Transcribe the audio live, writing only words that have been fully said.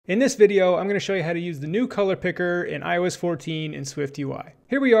In this video, I'm going to show you how to use the new color picker in iOS 14 in SwiftUI.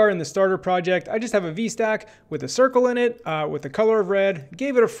 Here we are in the starter project. I just have a VStack with a circle in it with the color of red,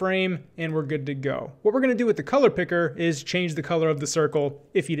 gave it a frame, and we're good to go. What we're going to do with the color picker is change the color of the circle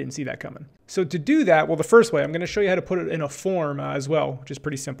if you didn't see that coming. So to do that, well, the first way, I'm going to show you how to put it in a form as well, which is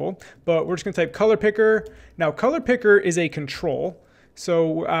pretty simple. But we're just going to type color picker. Now, color picker is a control.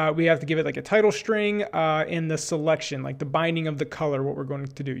 So we have to give it like a title string and the selection, like the binding of the color, what we're going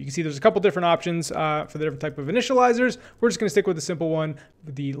to do. You can see there's a couple different options for the different type of initializers. We're just going to stick with the simple one,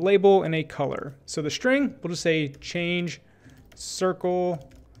 with the label and a color. So the string, we'll just say change circle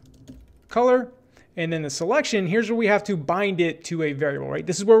color. And then the selection, here's where we have to bind it to a variable, right?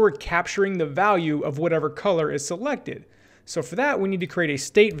 This is where we're capturing the value of whatever color is selected. So for that, we need to create a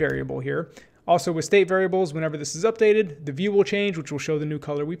state variable here. Also with state variables, whenever this is updated, the view will change, which will show the new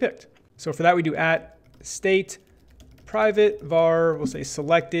color we picked. So for that, we do @state private var, we'll say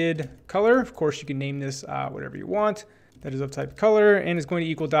selected color. Of course, you can name this whatever you want. That is of type color, and it's going to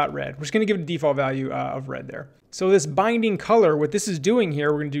equal .red. We're just going to give it a default value of red there. So this binding color, what this is doing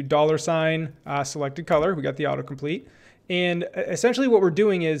here, we're going to do $selected color. We got the autocomplete. And essentially what we're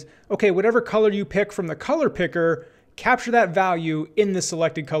doing is, okay, whatever color you pick from the color picker, capture that value in the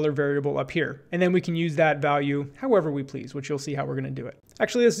selected color variable up here. And then we can use that value however we please, which you'll see how we're going to do it.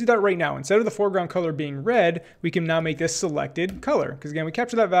 Actually, let's do that right now. Instead of the foreground color being red, we can now make this selected color. Because again, we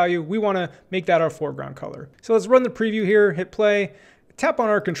capture that value. We want to make that our foreground color. So let's run the preview here, hit play, tap on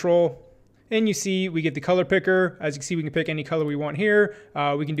our control, and you see we get the color picker. As you can see, we can pick any color we want here.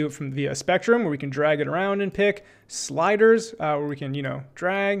 We can do it from via spectrum, where we can drag it around and pick sliders, where we can,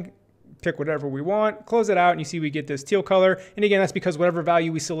 drag, pick whatever we want, close it out, and you see we get this teal color. And again, that's because whatever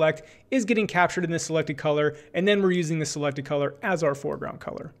value we select is getting captured in this selected color, and then we're using the selected color as our foreground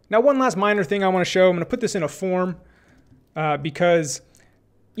color. Now, one last minor thing I want to show, I'm going to put this in a form because,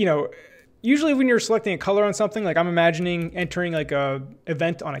 usually when you're selecting a color on something, like I'm imagining entering like a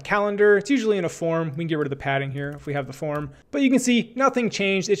event on a calendar, it's usually in a form. We can get rid of the padding here if we have the form. But you can see nothing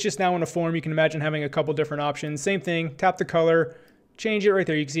changed. It's just now in a form. You can imagine having a couple different options. Same thing, tap the color, change it right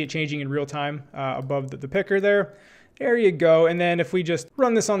there. You can see it changing in real time above the picker there. There you go. And then if we just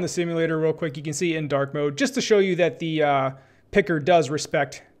run this on the simulator real quick, you can see it in dark mode, just to show you that the picker does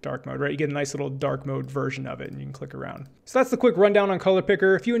respect dark mode, right? You get a nice little dark mode version of it, and you can click around. So that's the quick rundown on color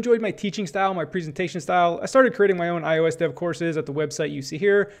picker. If you enjoyed my teaching style, my presentation style, I started creating my own iOS dev courses at the website you see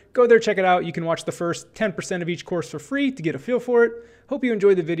here. Go there, check it out. You can watch the first 10% of each course for free to get a feel for it. Hope you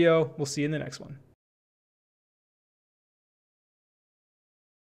enjoyed the video. We'll see you in the next one.